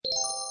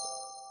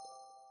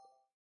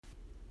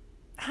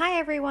Hi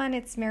everyone,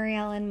 it's Mary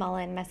Ellen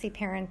Mullen, Messy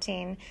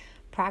Parenting,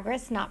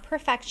 Progress Not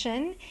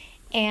Perfection,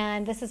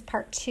 and this is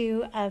part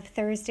 2 of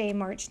Thursday,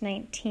 March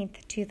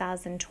 19th,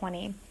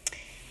 2020.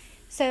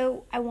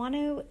 So I want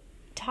to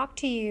talk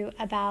to you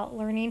about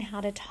learning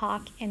how to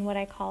talk in what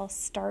I call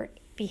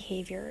start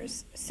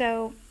behaviors.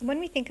 So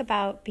when we think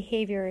about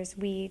behaviors,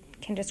 we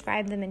can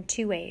describe them in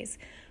two ways.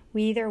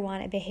 We either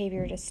want a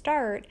behavior to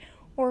start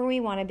or we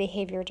want a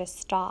behavior to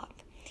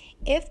stop.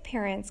 If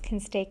parents can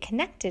stay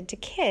connected to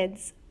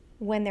kids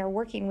when they're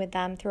working with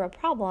them through a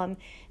problem,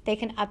 they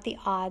can up the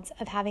odds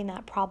of having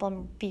that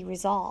problem be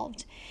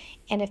resolved.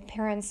 And if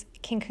parents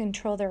can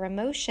control their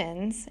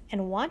emotions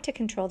and want to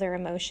control their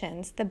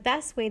emotions, the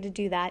best way to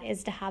do that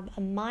is to have a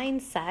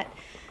mindset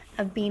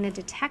of being a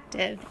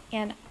detective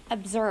and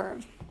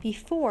observe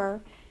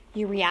before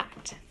you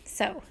react.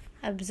 So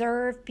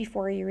observe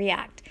before you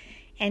react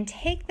and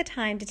take the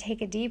time to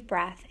take a deep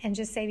breath and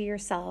just say to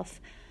yourself,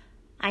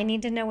 I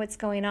need to know what's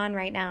going on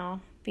right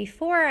now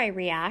before I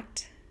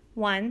react.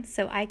 One,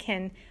 so I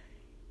can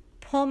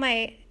pull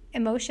my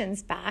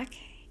emotions back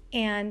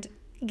and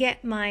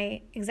get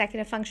my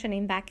executive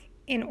functioning back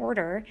in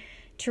order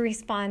to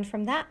respond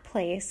from that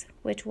place,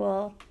 which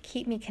will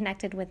keep me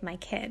connected with my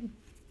kid.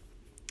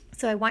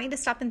 So I want you to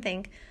stop and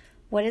think,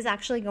 what is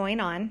actually going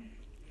on?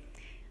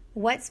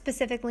 What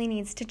specifically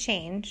needs to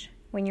change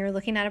when you're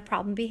looking at a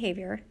problem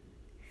behavior?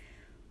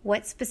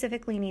 What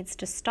specifically needs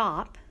to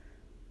stop?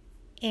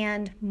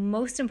 And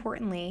most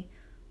importantly,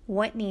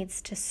 what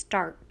needs to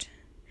start?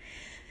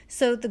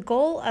 So the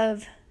goal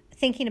of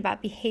thinking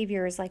about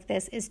behaviors like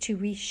this is to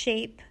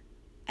reshape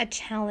a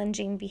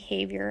challenging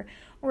behavior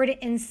or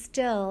to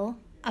instill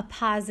a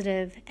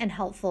positive and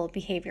helpful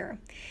behavior.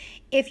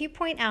 If you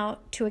point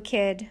out to a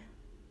kid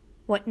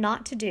what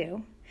not to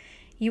do,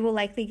 you will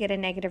likely get a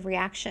negative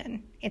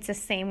reaction. It's the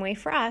same way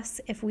for us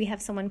if we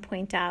have someone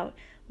point out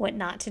what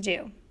not to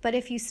do. But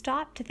if you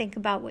stop to think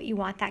about what you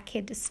want that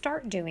kid to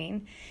start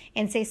doing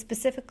and say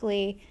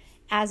specifically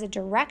as a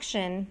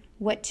direction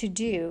what to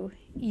do,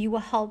 you will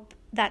help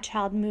that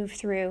child move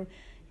through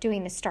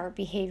doing the start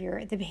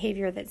behavior, the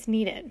behavior that's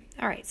needed.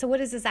 All right, so what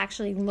does this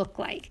actually look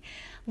like?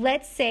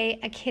 Let's say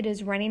a kid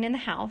is running in the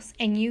house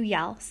and you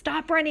yell,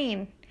 "Stop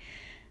running."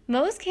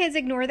 Most kids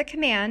ignore the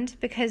command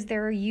because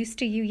they're used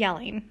to you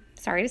yelling.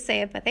 Sorry to say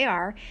it, but they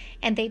are.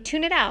 And they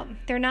tune it out.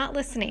 They're not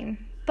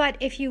listening. But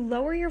if you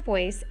lower your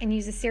voice and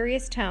use a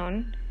serious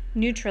tone,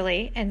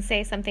 neutrally, and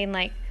say something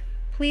like,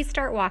 "Please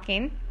start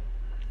walking,"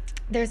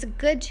 there's a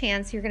good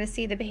chance you're going to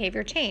see the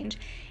behavior change.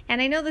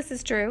 And I know this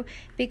is true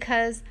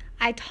because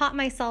I taught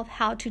myself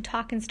how to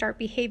talk and start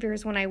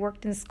behaviors when I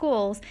worked in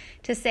schools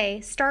to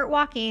say, "Start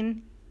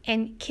walking,"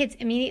 and kids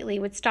immediately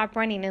would stop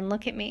running and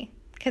look at me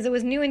because it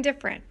was new and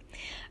different.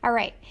 All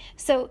right,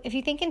 so if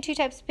you think in two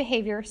types of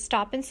behavior,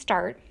 stop and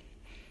start,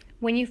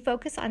 when you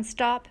focus on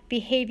stop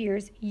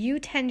behaviors, you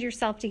tend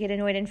yourself to get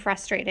annoyed and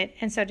frustrated,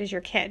 and so does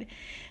your kid.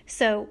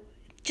 So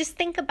just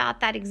think about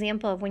that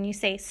example of when you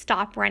say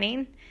stop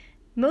running.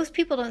 Most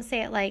people don't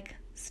say it like,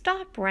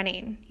 "Stop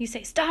running." You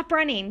say, "Stop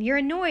running." You're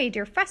annoyed,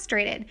 you're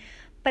frustrated.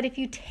 But if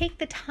you take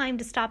the time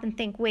to stop and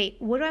think, wait,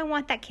 what do I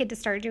want that kid to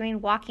start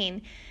doing?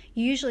 Walking.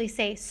 You usually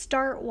say,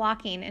 "Start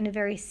walking," in a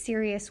very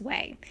serious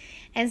way.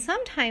 And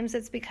sometimes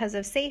it's because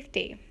of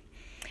safety.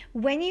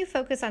 When you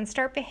focus on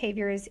start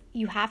behaviors,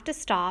 you have to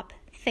stop,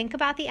 think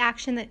about the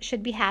action that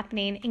should be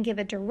happening, and give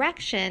a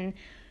direction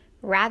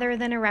rather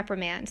than a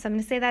reprimand. So I'm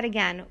going to say that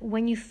again.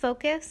 When you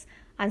focus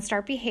on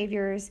start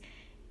behaviors,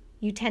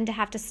 you tend to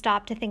have to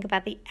stop to think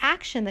about the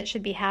action that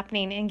should be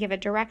happening and give a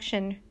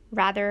direction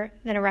rather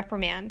than a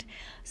reprimand.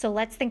 So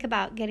let's think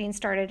about getting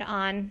started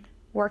on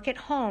work at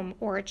home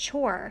or a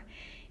chore.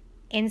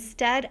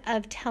 Instead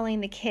of telling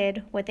the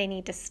kid what they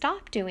need to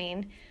stop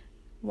doing,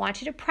 I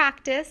want you to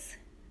practice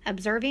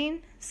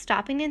observing,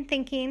 stopping and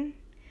thinking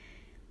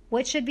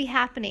what should be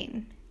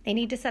happening. They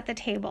need to set the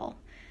table.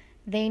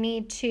 They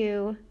need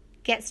to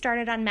get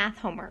started on math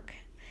homework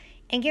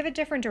and give a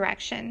different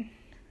direction.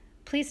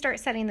 Please start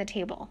setting the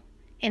table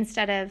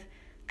instead of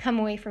come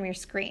away from your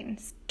screen.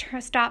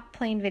 Stop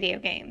playing video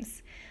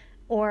games.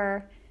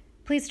 Or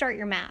please start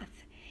your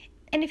math.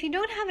 And if you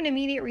don't have an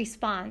immediate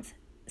response,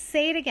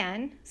 say it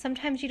again.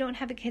 Sometimes you don't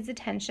have a kid's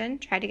attention.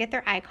 Try to get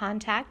their eye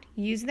contact.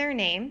 Use their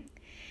name.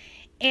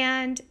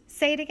 And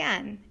say it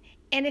again.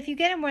 And if you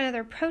get in one of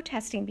their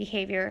protesting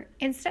behavior,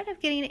 instead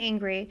of getting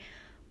angry,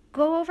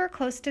 go over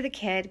close to the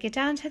kid, get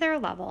down to their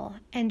level,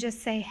 and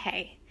just say,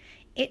 "Hey,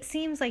 it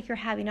seems like you're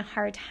having a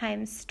hard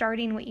time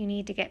starting what you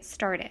need to get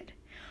started.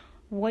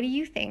 What do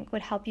you think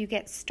would help you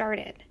get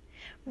started?"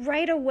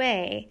 Right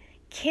away,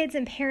 kids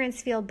and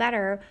parents feel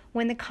better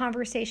when the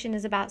conversation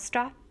is about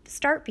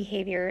start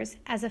behaviors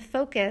as a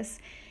focus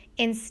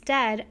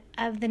instead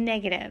of the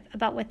negative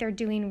about what they're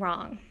doing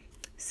wrong.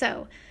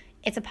 So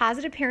it's a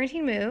positive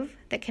parenting move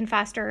that can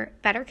foster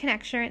better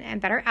connection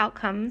and better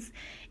outcomes.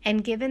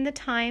 And given the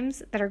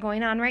times that are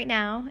going on right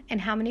now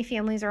and how many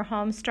families are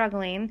home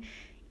struggling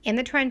in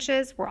the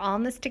trenches, we're all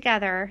in this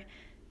together.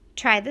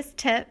 Try this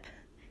tip.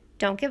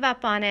 Don't give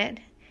up on it.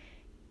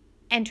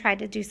 and try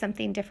to do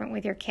something different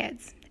with your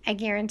kids. I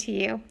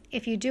guarantee you,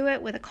 if you do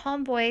it with a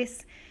calm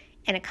voice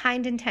and a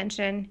kind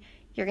intention,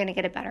 you're going to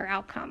get a better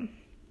outcome.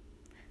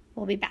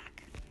 We'll be back.